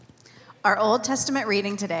Our Old Testament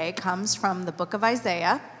reading today comes from the book of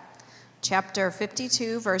Isaiah, chapter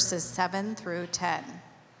 52, verses 7 through 10.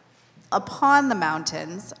 Upon the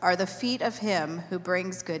mountains are the feet of him who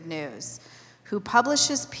brings good news, who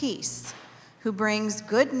publishes peace, who brings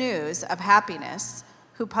good news of happiness,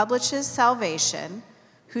 who publishes salvation,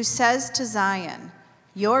 who says to Zion,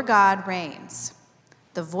 "Your God reigns."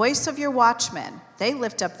 The voice of your watchmen, they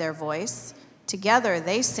lift up their voice. Together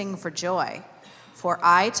they sing for joy. For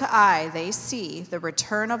eye to eye they see the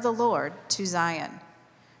return of the Lord to Zion.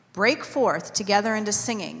 Break forth together into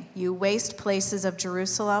singing, you waste places of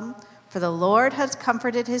Jerusalem, for the Lord has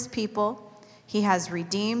comforted his people. He has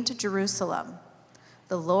redeemed Jerusalem.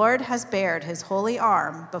 The Lord has bared his holy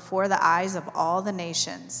arm before the eyes of all the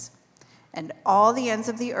nations, and all the ends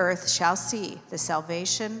of the earth shall see the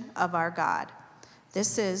salvation of our God.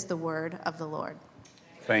 This is the word of the Lord.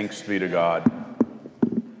 Thanks be to God.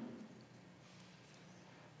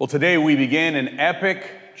 Well, today we begin an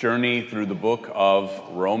epic journey through the book of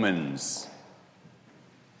Romans.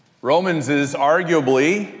 Romans is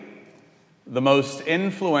arguably the most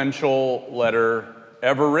influential letter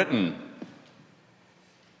ever written.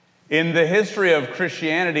 In the history of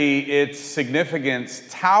Christianity, its significance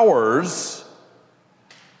towers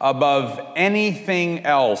above anything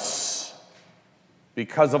else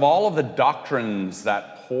because of all of the doctrines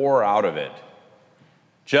that pour out of it.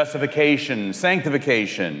 Justification,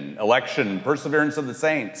 sanctification, election, perseverance of the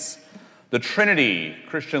saints, the Trinity,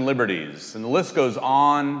 Christian liberties, and the list goes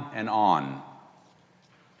on and on.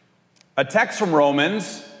 A text from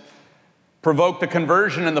Romans provoked the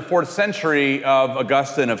conversion in the 4th century of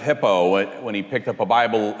Augustine of Hippo when he picked up a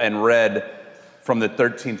Bible and read from the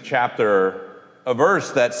 13th chapter a verse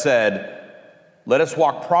that said, "Let us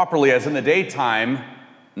walk properly as in the daytime,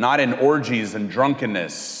 not in orgies and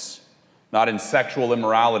drunkenness, not in sexual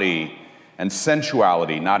immorality and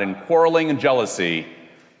sensuality, not in quarreling and jealousy,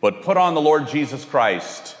 but put on the Lord Jesus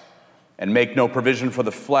Christ and make no provision for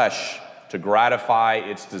the flesh to gratify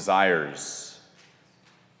its desires."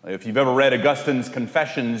 If you've ever read Augustine's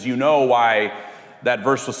Confessions, you know why that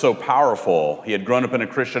verse was so powerful. He had grown up in a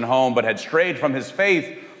Christian home, but had strayed from his faith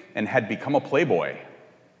and had become a playboy.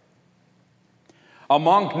 A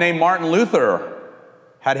monk named Martin Luther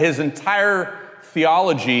had his entire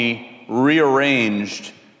theology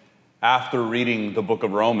rearranged after reading the book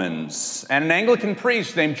of Romans. And an Anglican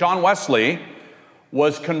priest named John Wesley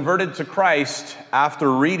was converted to Christ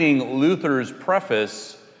after reading Luther's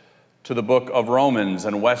preface to the book of Romans,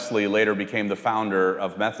 and Wesley later became the founder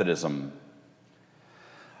of Methodism.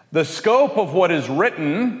 The scope of what is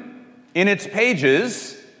written in its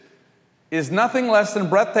pages is nothing less than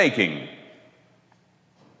breathtaking.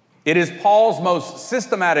 It is Paul's most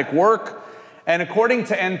systematic work, and according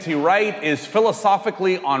to N.T. Wright, is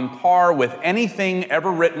philosophically on par with anything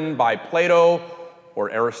ever written by Plato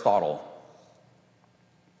or Aristotle.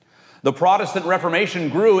 The Protestant Reformation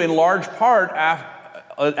grew in large part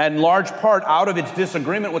out of its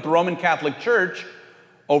disagreement with the Roman Catholic Church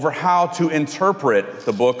over how to interpret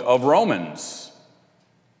the book of Romans.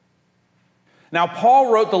 Now,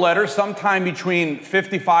 Paul wrote the letter sometime between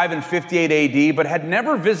 55 and 58 AD, but had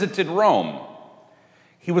never visited Rome.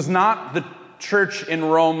 He was not the church in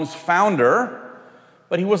Rome's founder,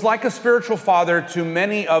 but he was like a spiritual father to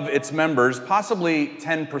many of its members, possibly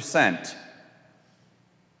 10%.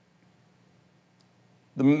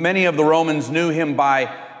 Many of the Romans knew him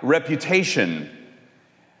by reputation.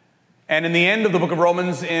 And in the end of the book of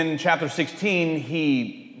Romans, in chapter 16,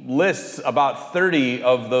 he lists about 30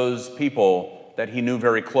 of those people that he knew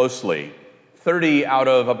very closely. 30 out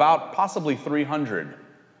of about possibly 300.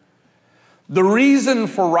 The reason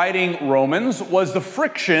for writing Romans was the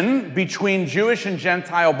friction between Jewish and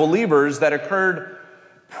Gentile believers that occurred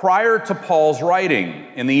prior to Paul's writing.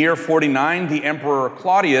 In the year 49, the Emperor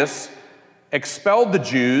Claudius expelled the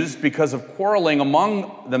Jews because of quarreling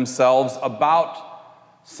among themselves about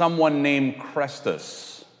someone named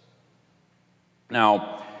Chrestus.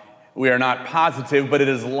 Now, we are not positive, but it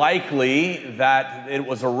is likely that it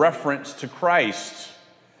was a reference to Christ.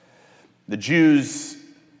 The Jews,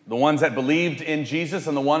 the ones that believed in Jesus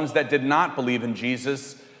and the ones that did not believe in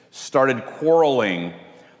Jesus, started quarreling.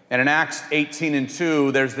 And in Acts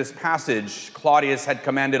 18:2, there's this passage, Claudius had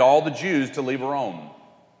commanded all the Jews to leave Rome.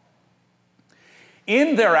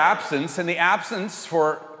 In their absence, in the absence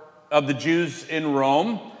of the Jews in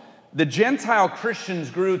Rome, the Gentile Christians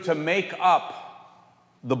grew to make up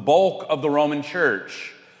the bulk of the Roman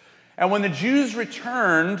church. And when the Jews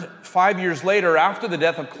returned 5 years later after the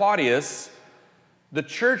death of Claudius, the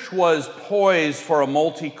church was poised for a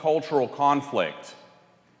multicultural conflict.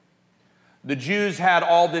 The Jews had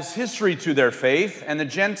all this history to their faith, and the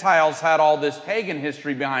Gentiles had all this pagan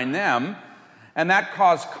history behind them, and that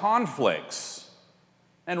caused conflicts.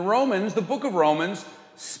 And Romans, the book of Romans,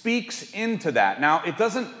 speaks into that. Now, it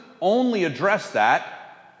doesn't only address that.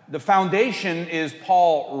 The foundation is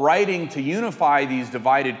Paul writing to unify these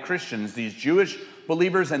divided Christians, these Jewish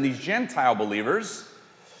believers and these Gentile believers,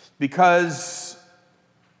 because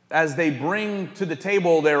as they bring to the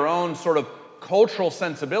table their own sort of cultural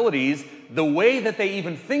sensibilities, the way that they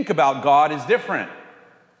even think about God is different.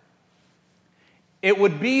 It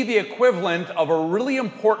would be the equivalent of a really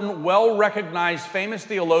important, well-recognized, famous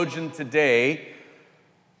theologian today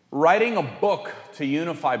writing a book to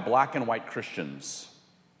unify black and white Christians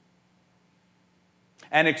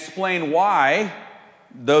and explain why,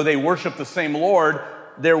 though they worship the same Lord,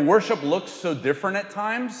 their worship looks so different at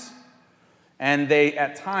times, and they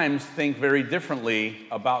at times think very differently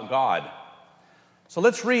about God. So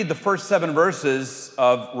let's read the first 7 verses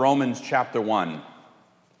of Romans chapter 1.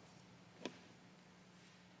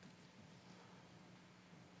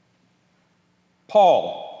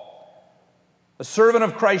 Paul, a servant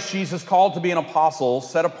of Christ Jesus, called to be an apostle,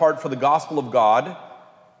 set apart for the gospel of God,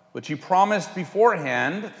 which he promised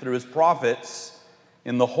beforehand through his prophets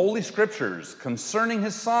in the Holy Scriptures concerning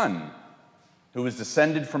his Son, who was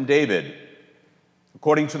descended from David,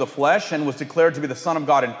 according to the flesh, and was declared to be the Son of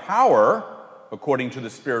God in power, according to the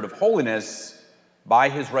Spirit of holiness, by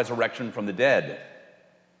his resurrection from the dead.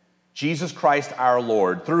 Jesus Christ our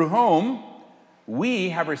Lord, through whom we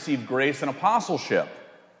have received grace and apostleship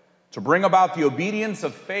to bring about the obedience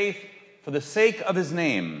of faith for the sake of his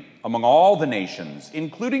name among all the nations,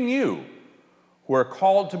 including you, who are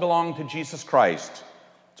called to belong to Jesus Christ,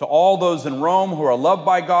 to all those in Rome who are loved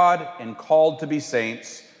by God and called to be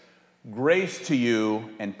saints. Grace to you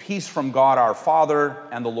and peace from God our Father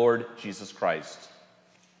and the Lord Jesus Christ.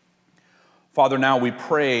 Father, now we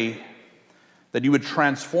pray that you would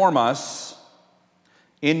transform us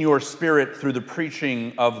in your Spirit through the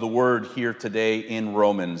preaching of the word here today in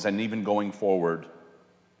Romans and even going forward.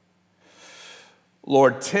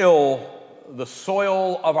 Lord, till the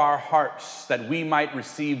soil of our hearts that we might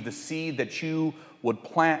receive the seed that you would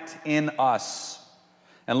plant in us.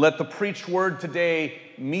 And let the preached word today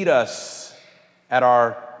meet us at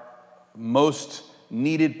our most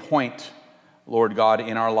needed point, Lord God,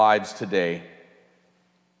 in our lives today.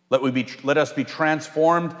 Let us be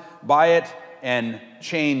transformed by it and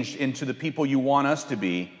changed into the people you want us to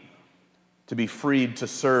be freed to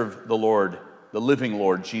serve the Lord, the living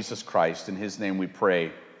Lord, Jesus Christ. In his name we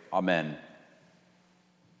pray. Amen.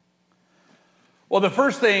 Well, the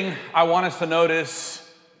first thing I want us to notice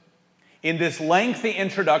in this lengthy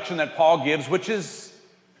introduction that Paul gives, which is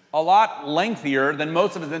a lot lengthier than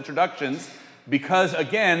most of his introductions, because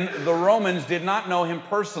again, the Romans did not know him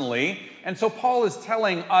personally, and so Paul is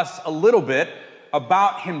telling us a little bit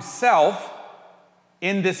about himself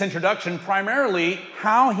in this introduction, primarily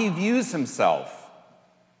how he views himself.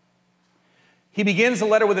 He begins the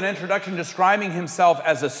letter with an introduction describing himself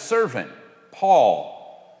as a servant, Paul.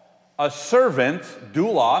 A servant,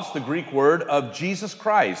 doulos, the Greek word, of Jesus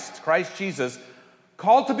Christ, Christ Jesus,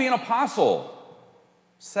 called to be an apostle,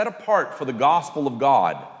 set apart for the gospel of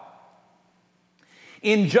God.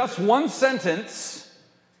 In just one sentence,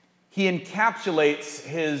 he encapsulates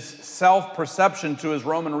his self-perception to his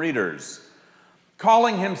Roman readers,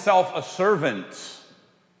 calling himself a servant,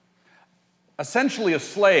 essentially a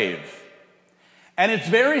slave. And it's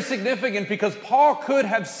very significant because Paul could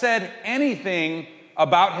have said anything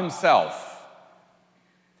about himself.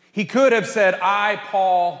 He could have said, I,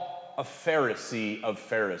 Paul, a Pharisee of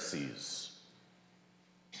Pharisees.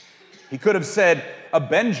 He could have said, a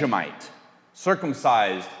Benjamite,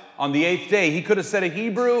 circumcised on the 8th day. He could have said, a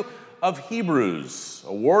Hebrew of Hebrews,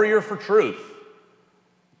 a warrior for truth,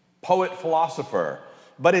 poet, philosopher.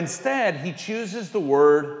 But instead, he chooses the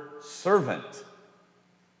word servant.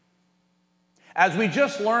 As we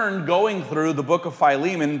just learned going through the book of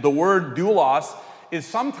Philemon, the word doulos is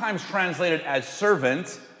sometimes translated as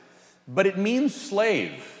servant, but it means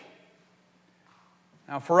slave.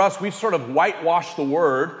 Now, for us, we've sort of whitewashed the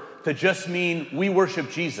word to just mean we worship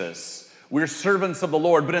Jesus. We're servants of the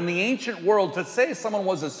Lord. But in the ancient world, to say someone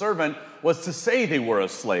was a servant was to say they were a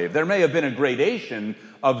slave. There may have been a gradation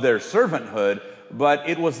of their servanthood, but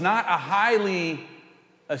it was not a highly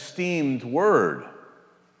esteemed word.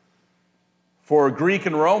 For Greek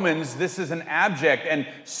and Romans, this is an abject and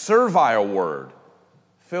servile word,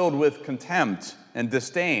 filled with contempt and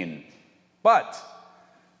disdain. But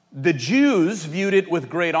the Jews viewed it with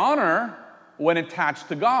great honor when attached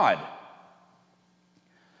to God.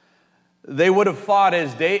 They would have thought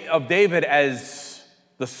of David as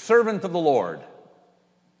the servant of the Lord.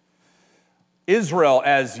 Israel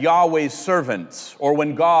as Yahweh's servant, or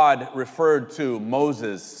when God referred to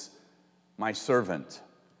Moses, my servant.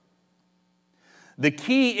 The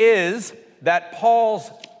key is that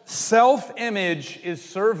Paul's self-image is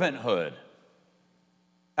servanthood.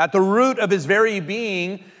 At the root of his very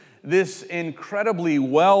being, this incredibly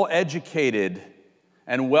well-educated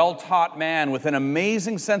and well-taught man with an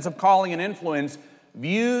amazing sense of calling and influence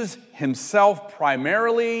views himself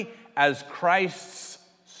primarily as Christ's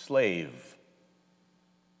slave.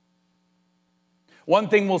 One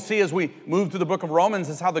thing we'll see as we move to the book of Romans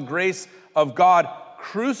is how the grace of God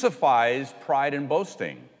crucifies pride and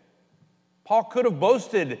boasting. Paul could have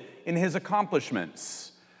boasted in his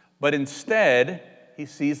accomplishments, but instead, he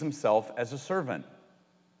sees himself as a servant.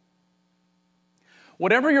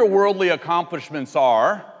 Whatever your worldly accomplishments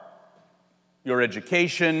are, your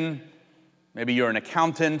education, maybe you're an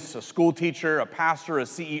accountant, a school teacher, a pastor, a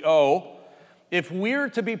CEO, if we're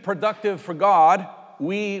to be productive for God,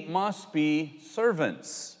 we must be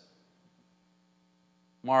servants.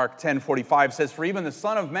 Mark 10:45 says, "For even the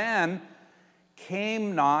Son of Man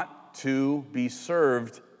came not to be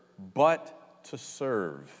served, but to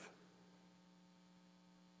serve."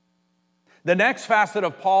 The next facet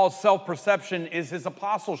of Paul's self-perception is his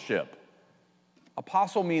apostleship.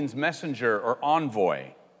 Apostle means messenger or envoy.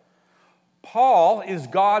 Paul is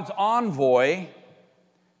God's envoy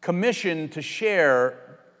commissioned to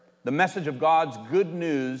share the message of God's good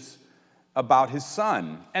news about his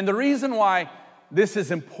Son. And the reason why this is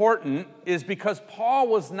important is because Paul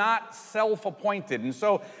was not self-appointed. And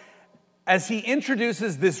so as he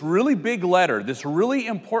introduces this really big letter, this really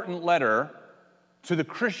important letter to the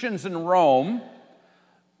Christians in Rome,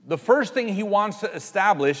 the first thing he wants to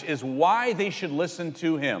establish is why they should listen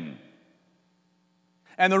to him.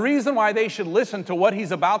 And the reason why they should listen to what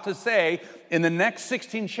he's about to say in the next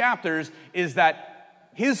 16 chapters is that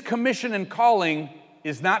his commission and calling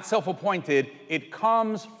is not self-appointed. It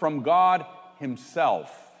comes from God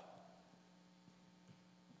himself.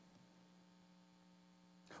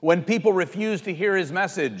 When people refused to hear his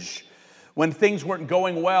message, when things weren't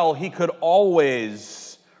going well, he could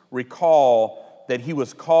always recall that he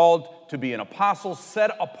was called to be an apostle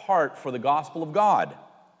set apart for the gospel of God.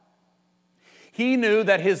 He knew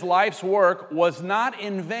that his life's work was not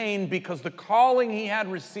in vain because the calling he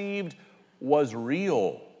had received was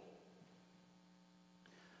real.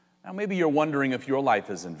 Now, maybe you're wondering if your life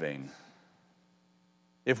is in vain,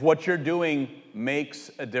 if what you're doing makes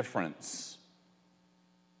a difference,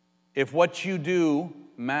 if what you do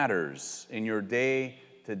matters in your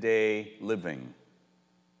day-to-day living.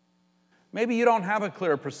 Maybe you don't have a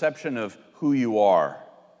clear perception of who you are.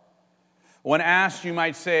 When asked, you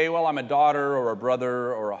might say, well, I'm a daughter or a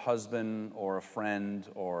brother or a husband or a friend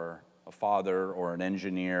or a father or an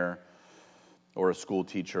engineer or a school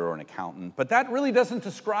teacher or an accountant. But that really doesn't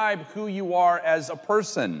describe who you are as a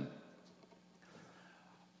person.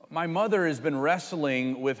 My mother has been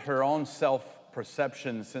wrestling with her own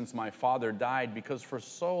self-perception since my father died because for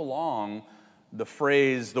so long,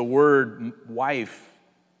 the word wife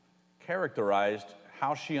characterized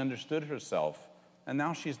how she understood herself. And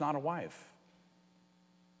now she's not a wife.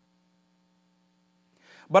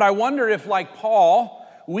 But I wonder if, like Paul,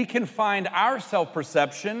 we can find our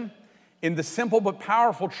self-perception in the simple but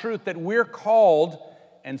powerful truth that we're called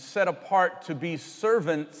and set apart to be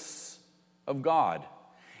servants of God.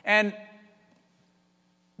 And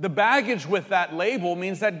the baggage with that label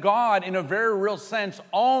means that God, in a very real sense,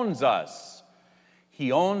 owns us.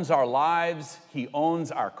 He owns our lives. He owns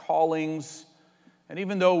our callings. And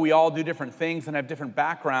even though we all do different things and have different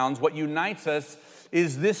backgrounds, what unites us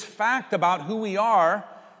is this fact about who we are,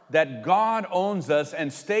 that God owns us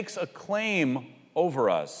and stakes a claim over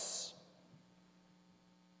us.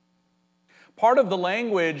 Part of the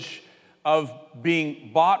language of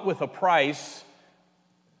being bought with a price,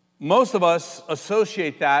 most of us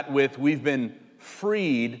associate that with we've been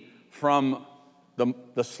freed from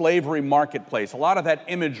the slavery marketplace. A lot of that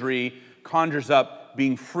imagery conjures up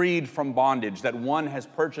being freed from bondage, that one has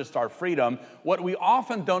purchased our freedom. What we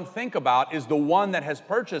often don't think about is the one that has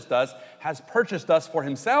purchased us for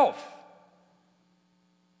himself.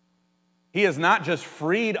 He has not just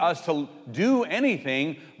freed us to do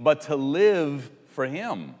anything, but to live for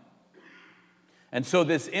him. And so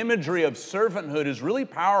this imagery of servanthood is really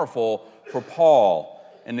powerful for Paul,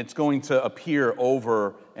 and it's going to appear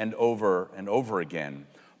over and over and over again.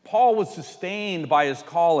 Paul was sustained by his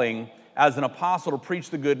calling as an apostle to preach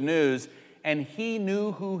the good news, and he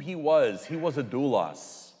knew who he was. He was a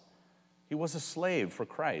doulos. He was a slave for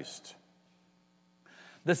Christ.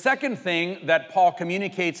 The second thing that Paul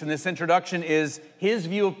communicates in this introduction is his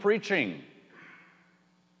view of preaching.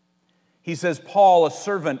 He says, Paul, a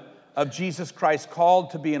servant of Jesus Christ,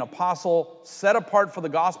 called to be an apostle, set apart for the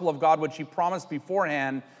gospel of God, which he promised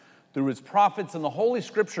beforehand through his prophets and the Holy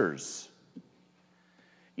Scriptures.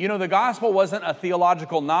 You know, the gospel wasn't a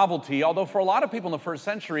theological novelty, although for a lot of people in the first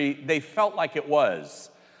century, they felt like it was.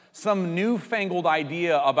 Some newfangled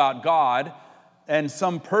idea about God and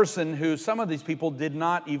some person who some of these people did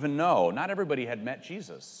not even know. Not everybody had met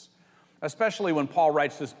Jesus. Especially when Paul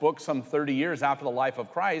writes this book some 30 years after the life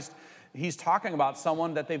of Christ, he's talking about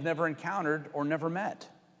someone that they've never encountered or never met.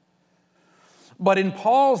 But in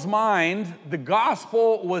Paul's mind, the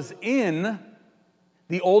gospel was in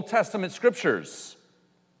the Old Testament scriptures.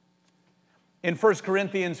 In 1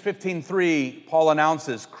 Corinthians 15:3, Paul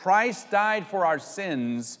announces, Christ died for our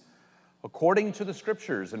sins according to the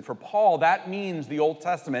scriptures. And for Paul, that means the Old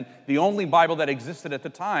Testament, the only Bible that existed at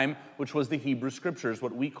the time, which was the Hebrew scriptures,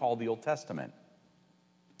 what we call the Old Testament.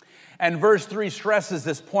 And verse 3 stresses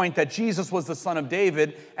this point that Jesus was the son of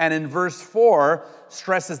David, and in verse 4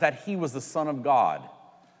 stresses that he was the son of God.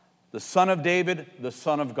 The son of David, the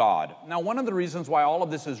son of God. Now, one of the reasons why all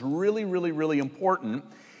of this is really, really, really important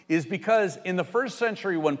is because in the first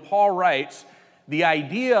century when Paul writes, the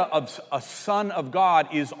idea of a son of God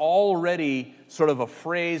is already sort of a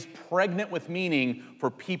phrase pregnant with meaning for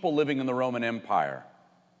people living in the Roman Empire.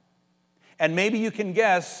 And maybe you can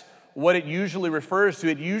guess what it usually refers to.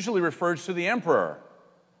 It usually refers to the emperor.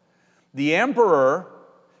 The emperor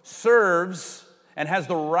serves and has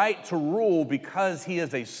the right to rule because he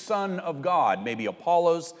is a son of God, maybe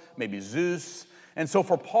Apollos, maybe Zeus. And so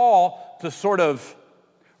for Paul to sort of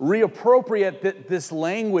reappropriate this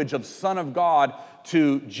language of Son of God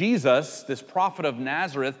to Jesus, this prophet of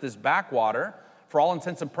Nazareth, this backwater, for all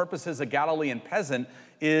intents and purposes a Galilean peasant,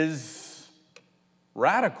 is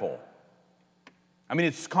radical. I mean,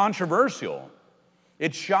 it's controversial.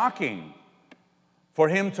 It's shocking for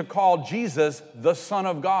him to call Jesus the Son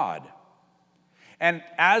of God. And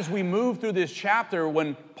as we move through this chapter,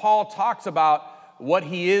 when Paul talks about what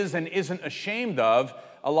he is and isn't ashamed of,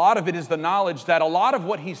 a lot of it is the knowledge that a lot of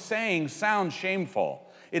what he's saying sounds shameful.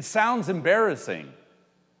 It sounds embarrassing.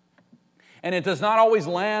 And it does not always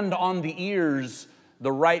land on the ears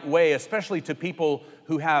the right way, especially to people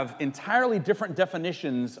who have entirely different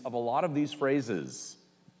definitions of a lot of these phrases.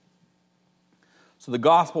 So the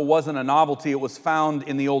gospel wasn't a novelty. It was found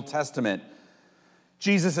in the Old Testament.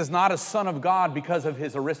 Jesus is not a son of God because of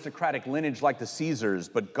his aristocratic lineage like the Caesars,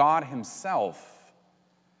 but God himself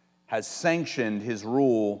has sanctioned his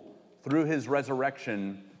rule through his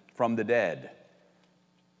resurrection from the dead.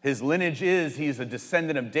 His lineage is he's a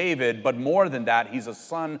descendant of David, but more than that, he's a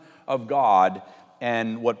son of God,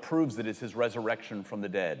 and what proves it is his resurrection from the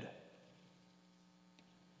dead.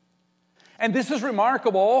 And this is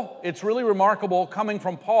remarkable. It's really remarkable coming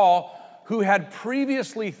from Paul, who had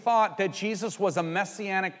previously thought that Jesus was a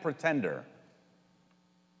messianic pretender.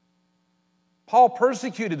 Paul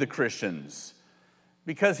persecuted the Christians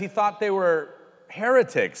because he thought they were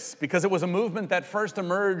heretics, because it was a movement that first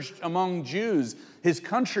emerged among Jews, his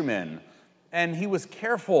countrymen, and he was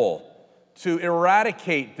careful to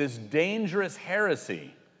eradicate this dangerous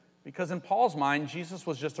heresy, because in Paul's mind, Jesus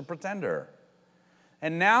was just a pretender.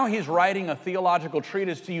 And now he's writing a theological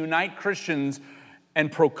treatise to unite Christians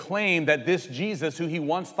and proclaim that this Jesus, who he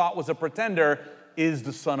once thought was a pretender, is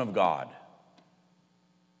the Son of God.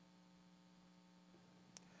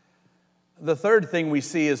 The third thing we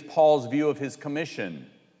see is Paul's view of his commission.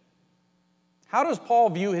 How does Paul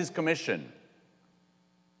view his commission?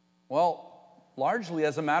 Well, largely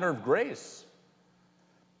as a matter of grace.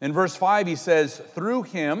 In verse 5, he says, through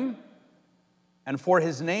him and for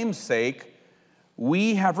his name's sake,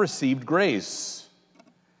 we have received grace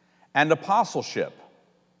and apostleship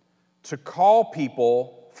to call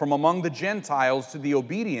people from among the Gentiles to the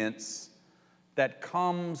obedience that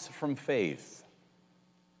comes from faith.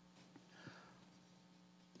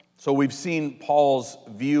 So we've seen Paul's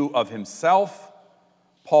view of himself,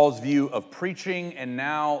 Paul's view of preaching, and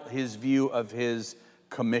now his view of his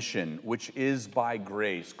commission, which is by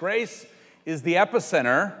grace. Grace is the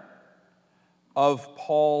epicenter of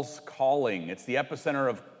Paul's calling. It's the epicenter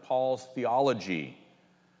of Paul's theology.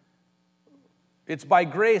 It's by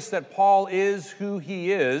grace that Paul is who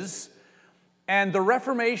he is. And the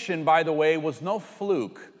Reformation, by the way, was no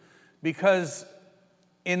fluke, because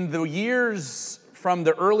in the years from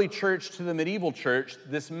the early church to the medieval church,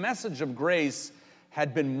 this message of grace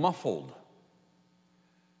had been muffled.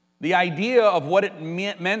 The idea of what it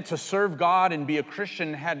meant to serve God and be a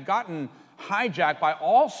Christian had gotten hijacked by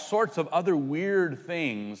all sorts of other weird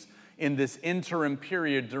things in this interim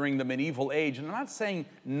period during the medieval age. And I'm not saying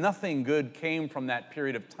nothing good came from that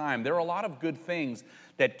period of time. There are a lot of good things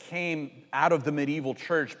that came out of the medieval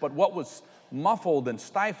church, but what was muffled and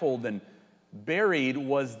stifled and buried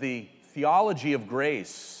was the theology of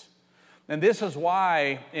grace. And this is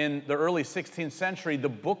why in the early 16th century, the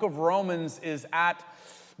book of Romans is at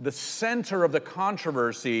the center of the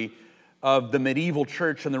controversy of the medieval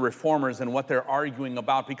church and the reformers and what they're arguing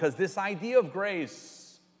about. Because this idea of grace,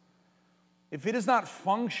 if it is not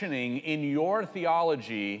functioning in your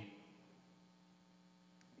theology,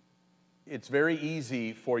 it's very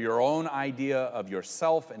easy for your own idea of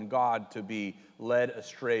yourself and God to be led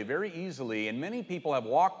astray very easily. And many people have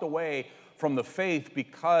walked away from the faith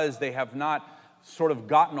because they have not sort of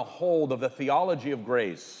gotten a hold of the theology of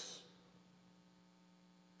grace.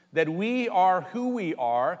 That we are who we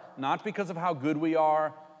are, not because of how good we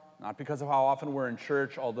are, not because of how often we're in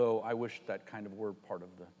church, although I wish that kind of were part of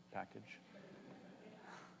the package.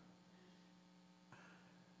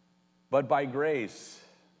 But by grace.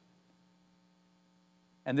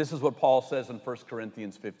 And this is what Paul says in 1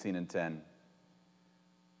 Corinthians 15 and 10.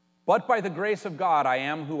 But by the grace of God, I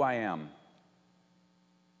am who I am.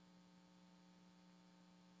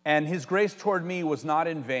 And his grace toward me was not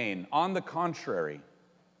in vain. On the contrary,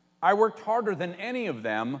 I worked harder than any of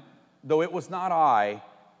them, though it was not I,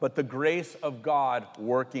 but the grace of God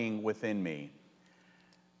working within me.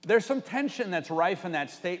 There's some tension that's rife in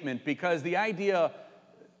that statement because the idea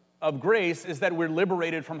of grace is that we're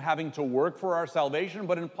liberated from having to work for our salvation.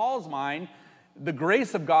 But in Paul's mind, the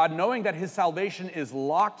grace of God, knowing that his salvation is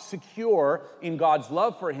locked secure in God's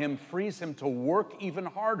love for him, frees him to work even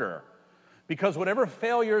harder. Because whatever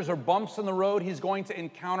failures or bumps in the road he's going to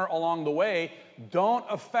encounter along the way don't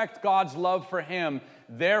affect God's love for him.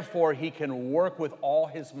 Therefore, he can work with all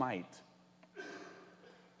his might.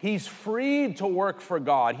 He's freed to work for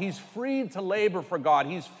God. He's freed to labor for God.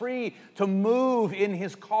 He's free to move in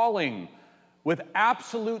his calling with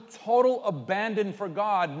absolute, total abandon for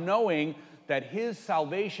God, knowing that his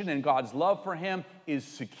salvation and God's love for him is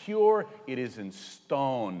secure. It is in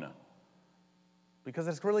stone. Because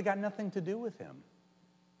it's really got nothing to do with him.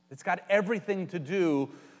 It's got everything to do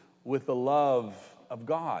with the love of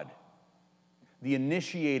God, the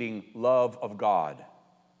initiating love of God.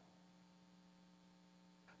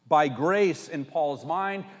 By grace, in Paul's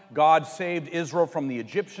mind, God saved Israel from the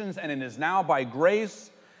Egyptians, and it is now by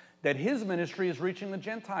grace that his ministry is reaching the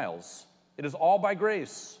Gentiles. It is all by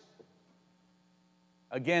grace.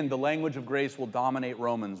 Again, the language of grace will dominate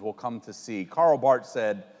Romans, we'll come to see. Karl Barth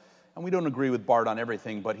said, and we don't agree with Barth on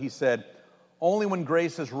everything, but he said, only when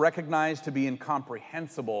grace is recognized to be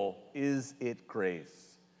incomprehensible is it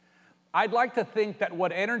grace. I'd like to think that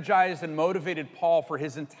what energized and motivated Paul for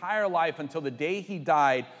his entire life until the day he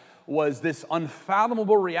died was this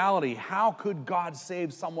unfathomable reality. How could God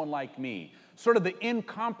save someone like me? Sort of the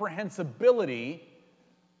incomprehensibility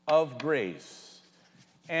of grace.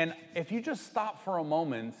 And if you just stop for a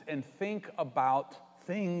moment and think about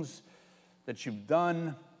things that you've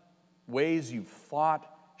done, ways you've thought,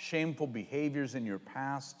 shameful behaviors in your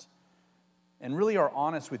past, and really are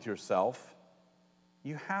honest with yourself,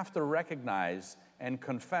 you have to recognize and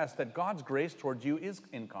confess that God's grace towards you is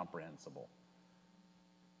incomprehensible.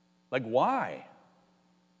 Like, why?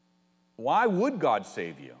 Why would God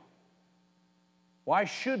save you? Why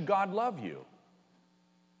should God love you?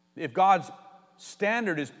 If God's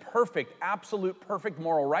standard is perfect, absolute, perfect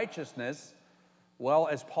moral righteousness, well,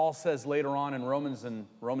 as Paul says later on in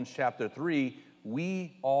Romans chapter 3,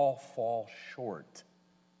 we all fall short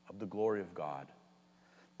of the glory of God.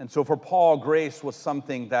 And so for Paul, grace was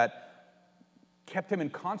something that kept him in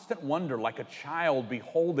constant wonder, like a child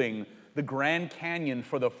beholding the Grand Canyon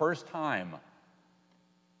for the first time.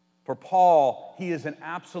 For Paul, he is in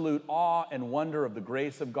absolute awe and wonder of the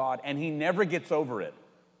grace of God, and he never gets over it.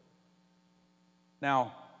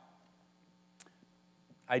 Now,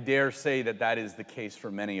 I dare say that that is the case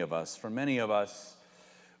for many of us. For many of us,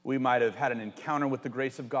 we might have had an encounter with the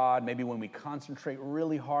grace of God. Maybe when we concentrate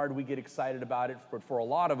really hard, we get excited about it. But for a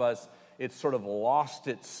lot of us, it's sort of lost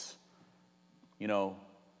its,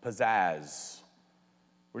 pizzazz.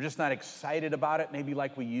 We're just not excited about it, maybe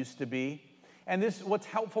like we used to be. And what's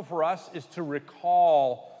helpful for us is to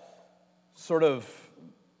recall sort of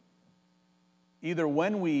either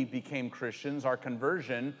when we became Christians, our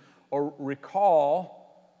conversion, or recall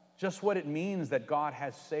just what it means that God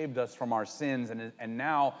has saved us from our sins and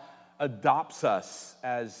now adopts us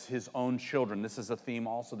as his own children. This is a theme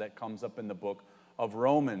also that comes up in the book of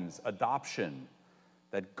Romans, adoption.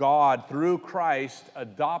 That God, through Christ,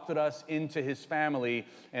 adopted us into his family,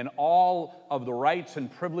 and all of the rights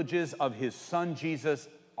and privileges of his son Jesus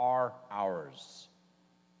are ours.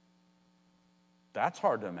 That's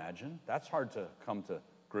hard to imagine. That's hard to come to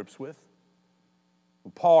grips with.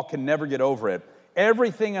 Paul can never get over it.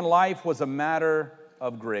 Everything in life was a matter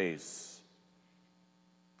of grace.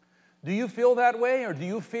 Do you feel that way, or do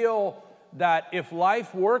you feel that if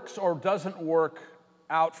life works or doesn't work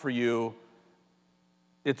out for you,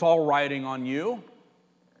 it's all riding on you?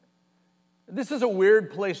 This is a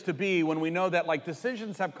weird place to be when we know that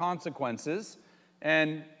decisions have consequences,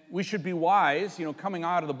 and we should be wise. Coming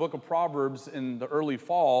out of the book of Proverbs in the early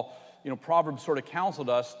fall, Proverbs sort of counseled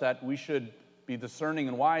us that we should be discerning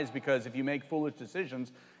and wise, because if you make foolish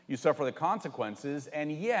decisions, you suffer the consequences.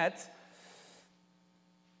 And yet,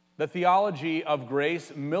 the theology of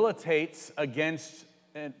grace militates against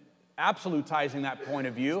absolutizing that point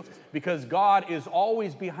of view, because God is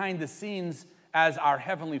always behind the scenes as our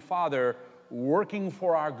Heavenly Father, working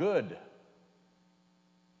for our good.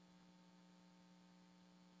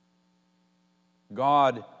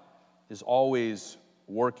 God is always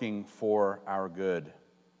working for our good.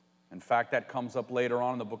 In fact, that comes up later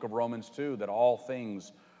on in the book of Romans too, that all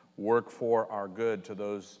things work for our good to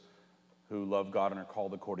those who love God and are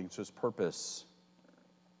called according to His purpose.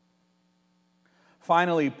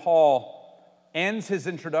 Finally, Paul ends his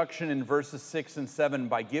introduction in verses 6 and 7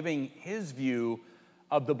 by giving his view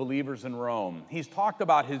of the believers in Rome. He's talked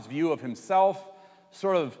about his view of himself,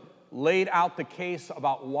 sort of laid out the case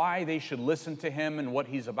about why they should listen to him and what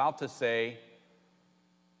he's about to say.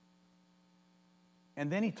 And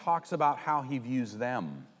then he talks about how he views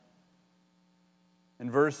them in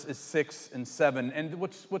verses 6 and 7. And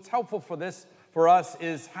what's helpful for us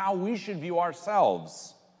is how we should view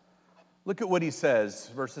ourselves. Look at what he says,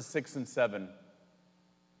 verses 6 and 7.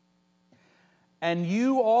 And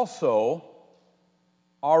you also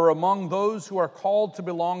are among those who are called to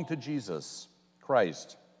belong to Jesus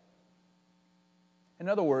Christ. In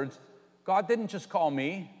other words, God didn't just call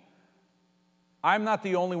me. I'm not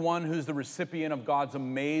the only one who's the recipient of God's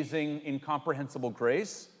amazing, incomprehensible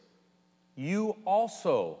grace. You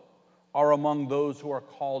also are among those who are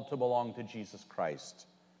called to belong to Jesus Christ.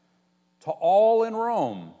 To all in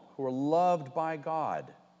Rome who are loved by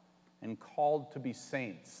God and called to be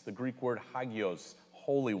saints, the Greek word hagios,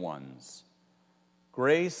 holy ones.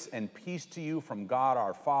 Grace and peace to you from God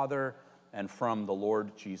our Father and from the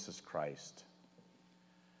Lord Jesus Christ.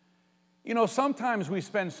 Sometimes we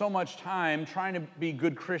spend so much time trying to be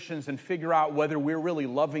good Christians and figure out whether we're really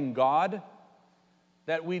loving God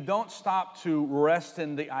that we don't stop to rest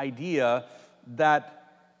in the idea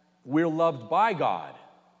that we're loved by God,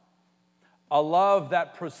 a love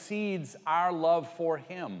that precedes our love for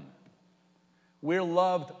Him. We're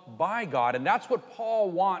loved by God, and that's what Paul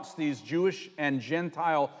wants these Jewish and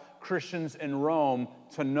Gentile Christians in Rome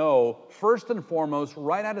to know, first and foremost,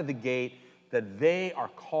 right out of the gate, that they are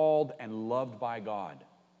called and loved by God.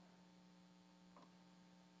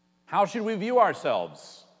 How should we view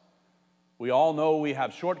ourselves? We all know we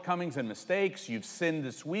have shortcomings and mistakes. You've sinned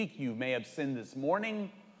this week. You may have sinned this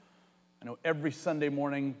morning. I know every Sunday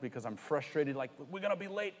morning, because I'm frustrated, we're going to be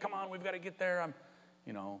late. Come on, we've got to get there.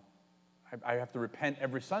 I have to repent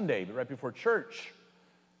every Sunday, right before church.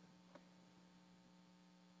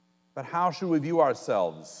 But how should we view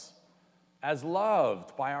ourselves? As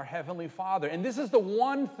loved by our Heavenly Father. And this is the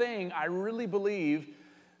one thing I really believe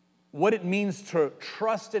what it means to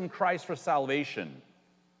trust in Christ for salvation.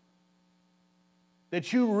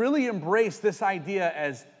 That you really embrace this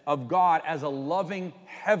idea of God as a loving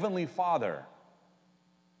Heavenly Father.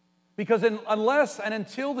 Because unless and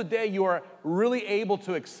until the day you are really able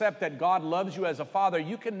to accept that God loves you as a Father,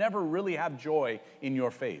 you can never really have joy in your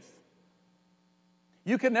faith.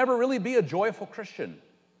 You can never really be a joyful Christian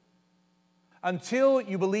until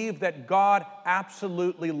you believe that God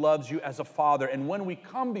absolutely loves you as a Father. And when we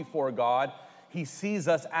come before God, He sees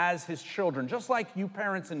us as His children. Just like you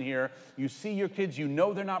parents in here, you see your kids, you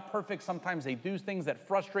know they're not perfect. Sometimes they do things that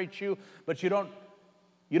frustrate you, but you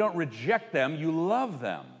don't reject them, you love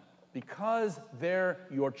them because they're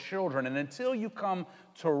your children. And until you come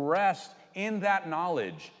to rest in that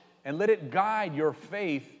knowledge and let it guide your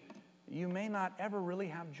faith, you may not ever really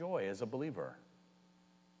have joy as a believer.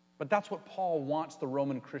 But that's what Paul wants the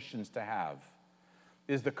Roman Christians to have,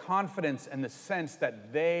 is the confidence and the sense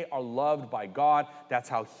that they are loved by God. That's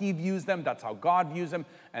how He views them, that's how God views them,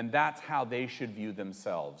 and that's how they should view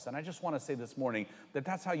themselves. And I just want to say this morning that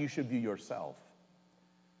that's how you should view yourself.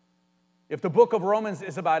 If the book of Romans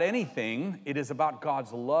is about anything, it is about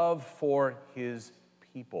God's love for His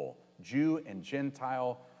people, Jew and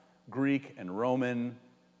Gentile, Greek and Roman,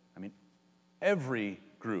 every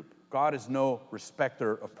group. God is no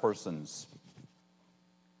respecter of persons.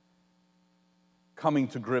 coming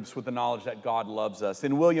to grips with the knowledge that God loves us.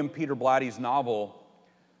 In William Peter Blatty's novel,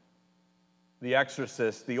 The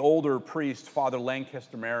Exorcist, the older priest, Father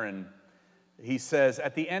Lancaster Marin, he says,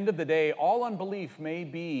 at the end of the day, all unbelief may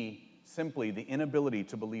be simply the inability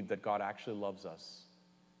to believe that God actually loves us.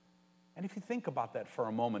 And if you think about that for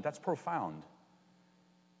a moment, that's profound.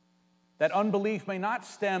 That unbelief may not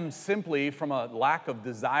stem simply from a lack of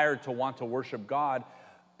desire to want to worship God,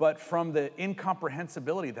 but from the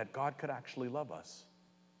incomprehensibility that God could actually love us.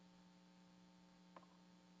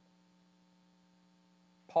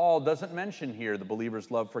 Paul doesn't mention here the believer's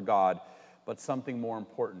love for God, but something more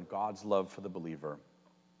important, God's love for the believer.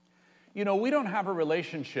 You know, we don't have a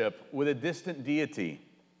relationship with a distant deity,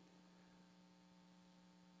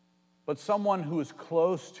 but someone who is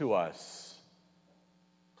close to us,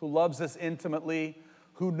 who loves us intimately,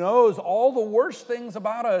 who knows all the worst things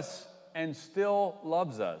about us and still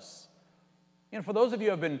loves us. You know, for those of you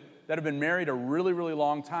that have been married a really, really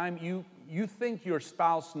long time, you think your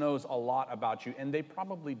spouse knows a lot about you, and they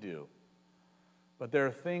probably do. But there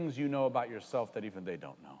are things you know about yourself that even they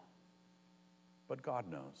don't know. But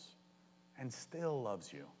God knows, and still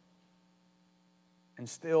loves you, and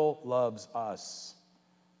still loves us.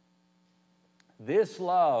 This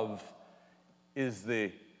love is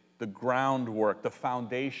the groundwork, the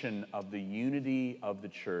foundation of the unity of the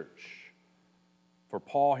church. For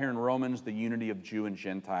Paul here in Romans, the unity of Jew and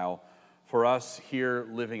Gentile. For us here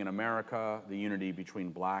living in America, the unity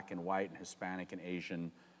between black and white and Hispanic and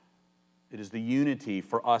Asian. It is the unity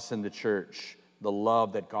for us in the church, the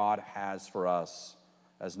love that God has for us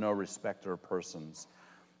as no respecter of persons.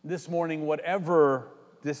 This morning, whatever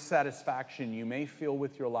dissatisfaction you may feel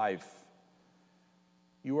with your life,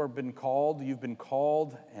 you've been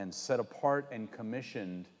called and set apart and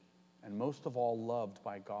commissioned, and most of all, loved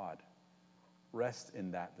by God. Rest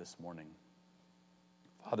in that this morning.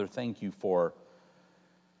 Father, thank you for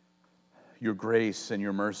your grace and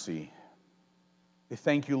your mercy. We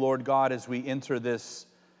thank you, Lord God, as we enter this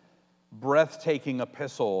breathtaking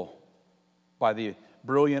epistle by the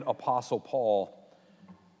brilliant Apostle Paul.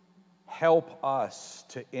 Help us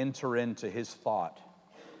to enter into his thought.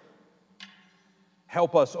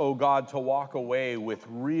 Help us, O God, to walk away with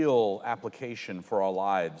real application for our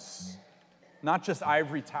lives. Not just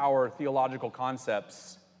ivory tower theological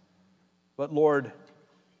concepts, but, Lord,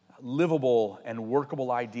 livable and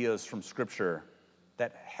workable ideas from Scripture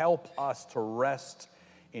that help us to rest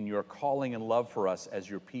in your calling and love for us as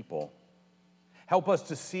your people. Help us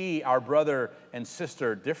to see our brother and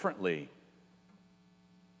sister differently,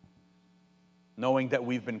 knowing that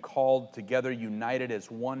we've been called together, united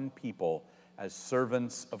as one people, as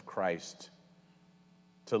servants of Christ,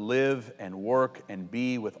 to live and work and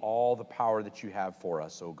be with all the power that you have for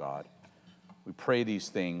us, O God. We pray these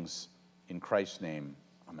things in Christ's name.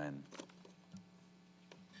 Amen.